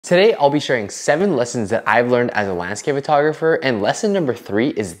Today, I'll be sharing 7 lessons that I've learned as a landscape photographer, and lesson number 3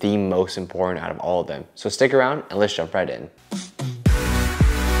 is the most important out of all of them. So stick around and let's jump right in.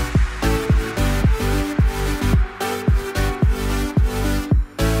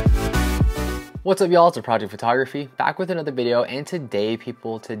 What's up y'all, it's Project Photography, back with another video, and today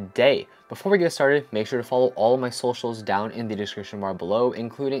before we get started, make sure to follow all of my socials down in the description bar below,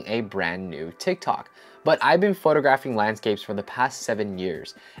 including a brand new TikTok. But I've been photographing landscapes for the past 7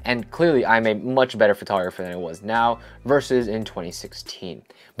 years, and clearly I'm a much better photographer than I was now versus in 2016.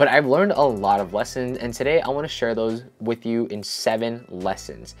 But I've learned a lot of lessons, and today I want to share those with you in 7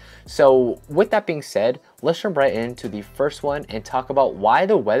 lessons. So with that being said, let's jump right into the first one and talk about why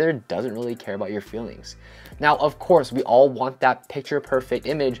the weather doesn't really care about your feelings. Now, of course, we all want that picture perfect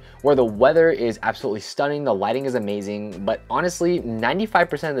image where the weather is absolutely stunning, the lighting is amazing, but honestly,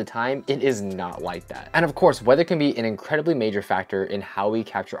 95% of the time, it is not like that. And of course, weather can be an incredibly major factor in how we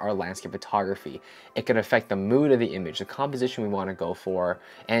capture our landscape photography. It can affect the mood of the image, the composition we want to go for,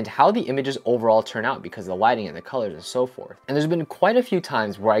 and how the images overall turn out because of the lighting and the colors and so forth. And there's been quite a few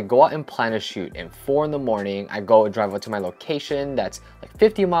times where I go out and plan a shoot and 4 in the morning, I go and drive out to my location that's like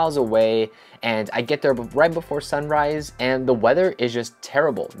 50 miles away, and I get there right before sunrise and the weather is just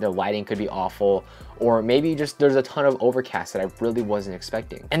terrible. The lighting could be awful, or maybe just there's a ton of overcast that I really wasn't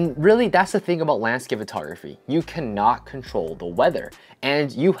expecting. And really, that's the thing about landscape photography. You cannot control the weather,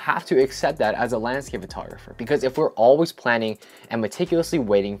 and you have to accept that as a landscape photographer, because if we're always planning and meticulously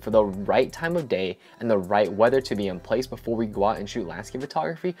waiting for the right time of day and the right weather to be in place before we go out and shoot landscape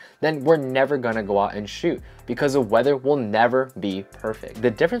photography, then we're never gonna go out and shoot because the weather will never be perfect.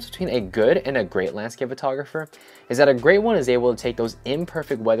 The difference between a good and a great landscape photographer is that a great one is able to take those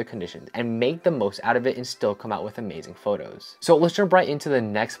imperfect weather conditions and make the most out of it and still come out with amazing photos. So let's jump right into the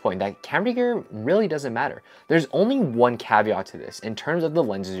next point, that camera gear really doesn't matter. There's only one caveat to this in terms of the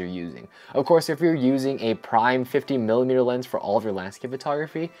lenses you're using. Of course, if you're using a prime 50mm lens for all of your landscape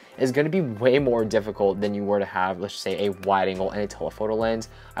photography, it's going to be way more difficult than you were to have, let's say, a wide angle and a telephoto lens.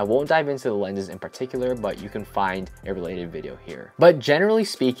 I won't dive into the lenses in particular, but you can find a related video here. But generally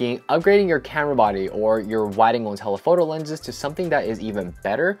speaking, upgrading your camera body or your wide angle and telephoto lenses to something that is even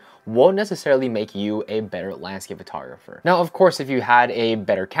better won't necessarily make you a better landscape photographer. Now, of course, if you had a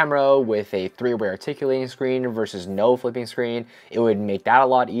better camera with a 3-way articulating screen versus no flipping screen, it would make that a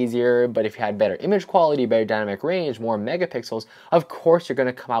lot easier. But if you had better image quality, better dynamic range, more megapixels, of course, you're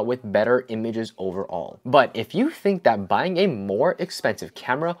gonna come out with better images overall. But if you think that buying a more expensive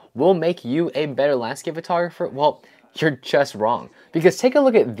camera will make you a better landscape photographer, well, you're just wrong, because take a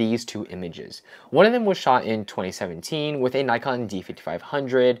look at these 2 images. One of them was shot in 2017 with a Nikon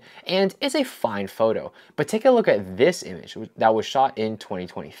D5500 and is a fine photo, but take a look at this image that was shot in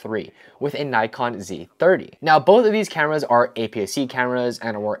 2023 with a Nikon Z30. Now, both of these cameras are APS-C cameras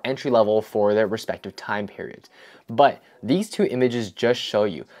and were entry level for their respective time periods, but these 2 images just show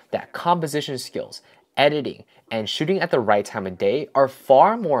you that composition skills, editing, and shooting at the right time of day are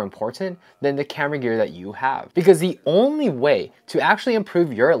far more important than the camera gear that you have. Because the only way to actually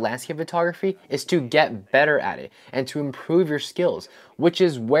improve your landscape photography is to get better at it and to improve your skills, which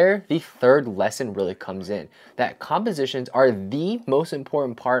is where the 3rd lesson really comes in. That compositions are the most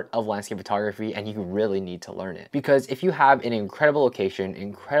important part of landscape photography, and you really need to learn it. Because if you have an incredible location,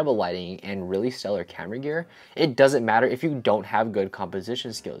 incredible lighting, and really stellar camera gear, it doesn't matter if you don't have good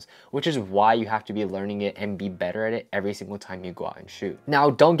composition skills, which is why you have to be learning it and be better at it every single time you go out and shoot.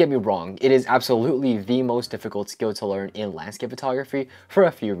 Now, don't get me wrong, it is absolutely the most difficult skill to learn in landscape photography for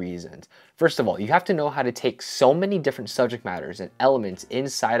a few reasons. First of all, you have to know how to take so many different subject matters and elements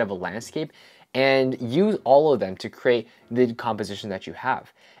inside of a landscape and use all of them to create the composition that you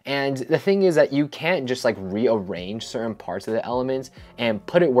have. And the thing is that you can't just like rearrange certain parts of the elements and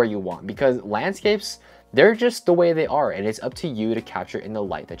put it where you want, because landscapes, they're just the way they are, and it's up to you to capture it in the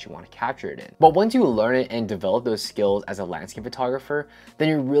light that you want to capture it in. But once you learn it and develop those skills as a landscape photographer, then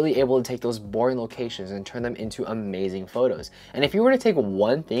you're really able to take those boring locations and turn them into amazing photos. And if you were to take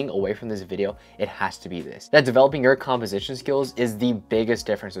one thing away from this video, it has to be this: that developing your composition skills is the biggest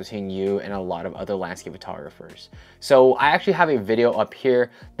difference between you and a lot of other landscape photographers. So I actually have a video up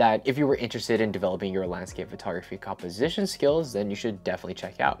here that if you were interested in developing your landscape photography composition skills, then you should definitely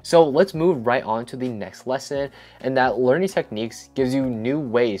check out. So let's move right on to the next lesson, and that learning techniques gives you new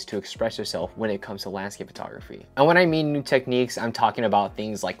ways to express yourself when it comes to landscape photography. And when I mean new techniques, I'm talking about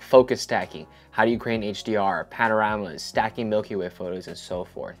things like focus stacking, how do you create an HDR, panoramas, stacking Milky Way photos, and so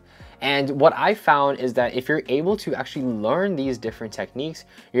forth. And what I found is that if you're able to actually learn these different techniques,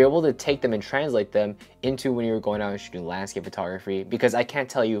 you're able to take them and translate them into when you're going out and shooting landscape photography. Because I can't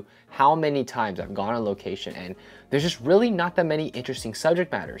tell you how many times I've gone on location and there's just really not that many interesting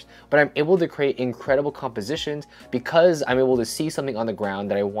subject matters, but I'm able to create incredible compositions because I'm able to see something on the ground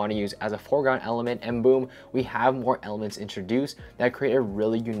that I want to use as a foreground element, and boom, we have more elements introduced that create a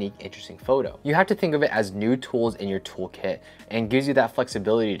really unique, interesting photo. You have to think of it as new tools in your toolkit and gives you that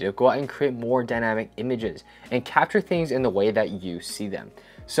flexibility to go out and create more dynamic images and capture things in the way that you see them.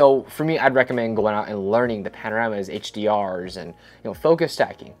 So for me, I'd recommend going out and learning the panoramas, HDRs, and focus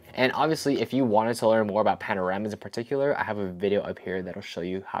stacking. And obviously, if you wanted to learn more about panoramas in particular, I have a video up here that'll show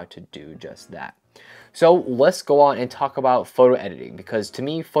you how to do just that. So let's go on and talk about photo editing, because to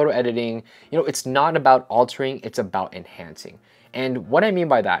me, photo editing, it's not about altering, it's about enhancing. And what I mean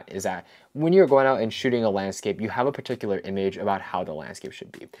by that is that when you're going out and shooting a landscape, you have a particular image about how the landscape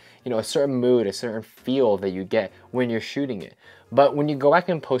should be. A certain mood, a certain feel that you get when you're shooting it. But when you go back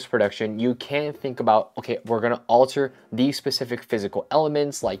in post-production, you can't think about, okay, we're gonna alter these specific physical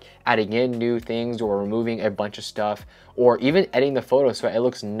elements, like adding in new things or removing a bunch of stuff, or even editing the photo so it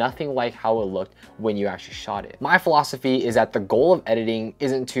looks nothing like how it looked when you actually shot it. My philosophy is that the goal of editing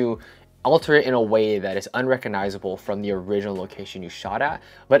isn't to alter it in a way that is unrecognizable from the original location you shot at,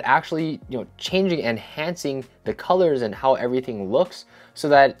 but actually, changing, enhancing the colors and how everything looks so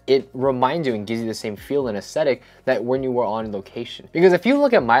that it reminds you and gives you the same feel and aesthetic that when you were on location. Because if you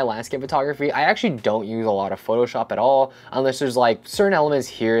look at my landscape photography, I actually don't use a lot of Photoshop at all, unless there's like certain elements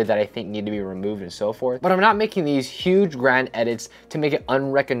here that I think need to be removed and so forth. But I'm not making these huge grand edits to make it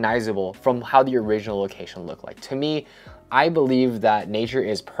unrecognizable from how the original location looked like. To me, I believe that nature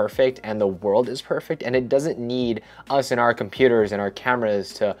is perfect and the world is perfect, and it doesn't need us and our computers and our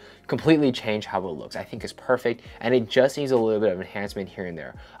cameras to completely change how it looks. I think it's perfect, and it just needs a little bit of enhancement here and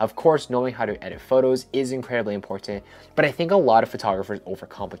there. Of course, knowing how to edit photos is incredibly important, but I think a lot of photographers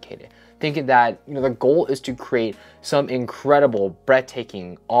overcomplicate it, thinking that the goal is to create some incredible,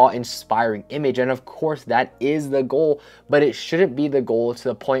 breathtaking, awe-inspiring image, and of course that is the goal, but it shouldn't be the goal to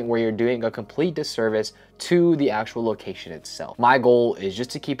the point where you're doing a complete disservice to the actual location itself. My goal is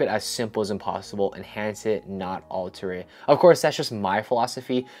just to keep it as simple as possible, enhance it, not alter it. Of course, that's just my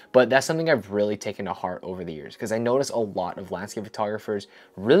philosophy, but that's something I've really taken to heart over the years, because I notice a lot of landscape photographers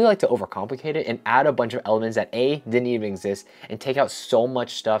really like to overcomplicate it and add a bunch of elements that didn't even exist and take out so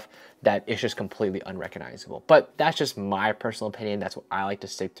much stuff that it's just completely unrecognizable. But that's just my personal opinion. That's what I like to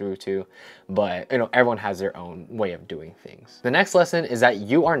stick through to. But everyone has their own way of doing things. The next lesson is that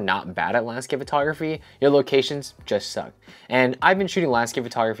you are not bad at landscape photography. Your locations just suck. And I've been shooting landscape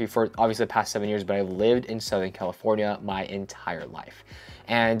photography for obviously the past 7 years, but I've lived in Southern California my entire life.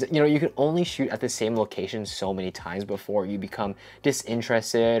 And you can only shoot at the same location so many times before you become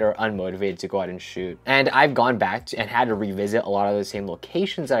disinterested or unmotivated to go out and shoot. And I've gone back and had to revisit a lot of the same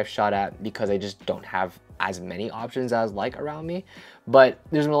locations that I've shot at because I just don't have as many options as like around me. But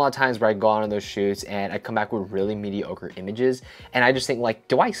there's been a lot of times where I go on those shoots and I come back with really mediocre images, and I just think like,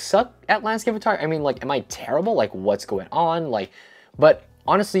 do I suck at landscape photography? I mean, like, am I terrible? Like, what's going on? But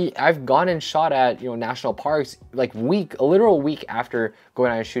honestly, I've gone and shot at national parks like a literal week after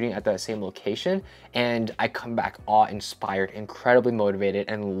going out and shooting at that same location, and I come back awe-inspired, incredibly motivated,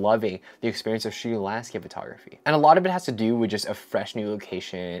 and loving the experience of shooting landscape photography. And a lot of it has to do with just a fresh new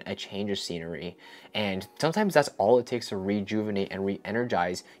location, a change of scenery, and sometimes that's all it takes to rejuvenate and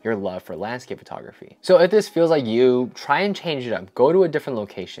re-energize your love for landscape photography. So if this feels like you, try and change it up. Go to a different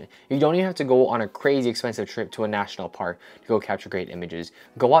location. You don't even have to go on a crazy expensive trip to a national park to go capture great images.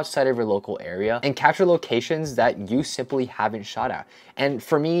 Go outside of your local area and capture locations that you simply haven't shot at. And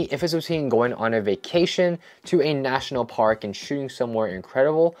for me, if it's between going on a vacation to a national park and shooting somewhere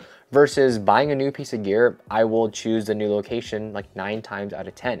incredible versus buying a new piece of gear, I will choose the new location like 9 times out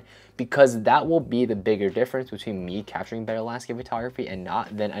of 10, because that will be the bigger difference between me capturing better landscape photography and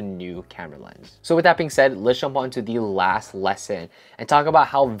not than a new camera lens. So with that being said, let's jump on to the last lesson and talk about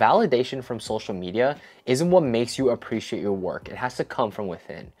how validation from social media isn't what makes you appreciate your work. It has to come from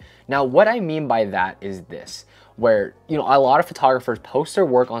within. Now, what I mean by that is this, where a lot of photographers post their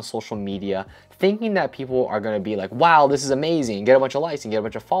work on social media thinking that people are going to be like, wow, this is amazing, get a bunch of likes and get a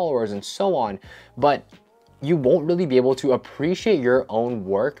bunch of followers and so on, but you won't really be able to appreciate your own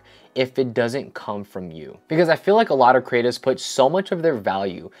work if it doesn't come from you. Because I feel like a lot of creators put so much of their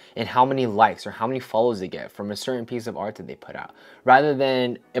value in how many likes or how many follows they get from a certain piece of art that they put out, rather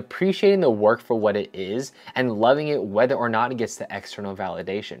than appreciating the work for what it is and loving it whether or not it gets the external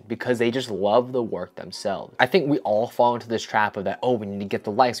validation, because they just love the work themselves. I think we all fall into this trap of that, oh, we need to get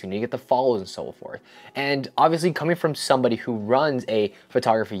the likes, we need to get the follows and so forth. And obviously, coming from somebody who runs a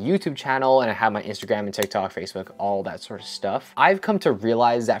photography YouTube channel, and I have my Instagram and TikTok, Facebook, all that sort of stuff, I've come to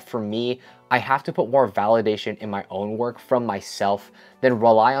realize that for me, I have to put more validation in my own work from myself than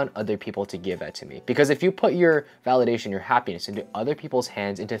rely on other people to give that to me. Because if you put your validation, your happiness into other people's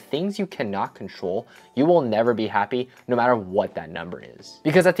hands, into things you cannot control, you will never be happy no matter what that number is.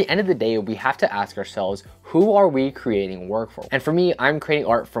 Because at the end of the day, we have to ask ourselves, who are we creating work for? And for me, I'm creating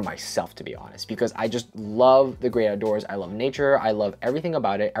art for myself, to be honest, because I just love the great outdoors. I love nature. I love everything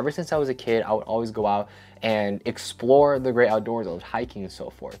about it. Ever since I was a kid, I would always go out and explore the great outdoors. I loved hiking and so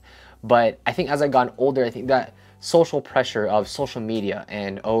forth. But I think as I got older, I think that social pressure of social media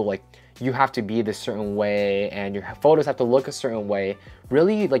and, oh, like, you have to be this certain way and your photos have to look a certain way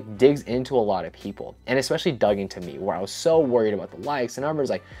really like digs into a lot of people, and especially dug into me, where I was so worried about the likes and numbers.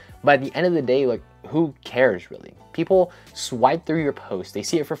 Like, but at the end of the day, like, who cares really? People swipe through your post, they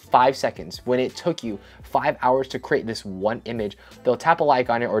see it for 5 seconds when it took you 5 hours to create this one image. They'll tap a like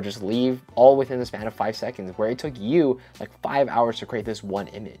on it or just leave all within the span of 5 seconds, where it took you like 5 hours to create this one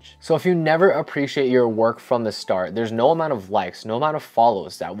image. So if you never appreciate your work from the start, there's no amount of likes, no amount of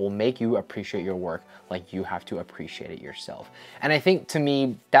follows that will make you appreciate your work like you have to appreciate it yourself. And I think, to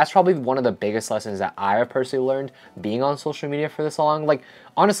me, that's probably one of the biggest lessons that I have personally learned being on social media for this long. Like,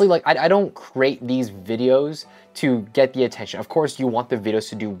 honestly, like, I don't create these videos to get the attention. Of course, you want the videos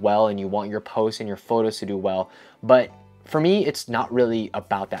to do well and you want your posts and your photos to do well, but for me, it's not really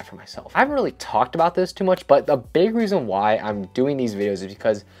about that for myself. I haven't really talked about this too much, but the big reason why I'm doing these videos is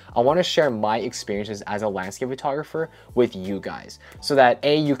because I want to share my experiences as a landscape photographer with you guys, so that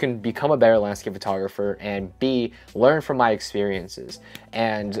A, you can become a better landscape photographer, and B, learn from my experiences.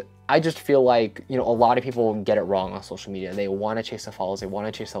 And I just feel like, you know, a lot of people get it wrong on social media. They want to chase the follows, they want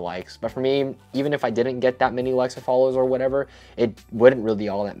to chase the likes. But for me, even if I didn't get that many likes or follows or whatever, it wouldn't really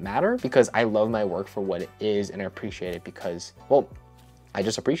all that matter, because I love my work for what it is and I appreciate it because, well, I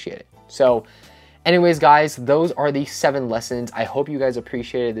just appreciate it. So anyways, guys, those are the 7 lessons. I hope you guys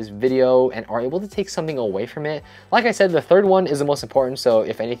appreciated this video and are able to take something away from it. Like I said, the third one is the most important, so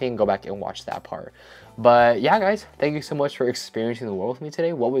if anything, go back and watch that part. But yeah, guys, thank you so much for experiencing the world with me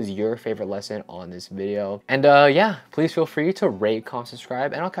today. What was your favorite lesson on this video? And yeah, please feel free to rate, comment,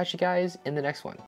 subscribe, and I'll catch you guys in the next one.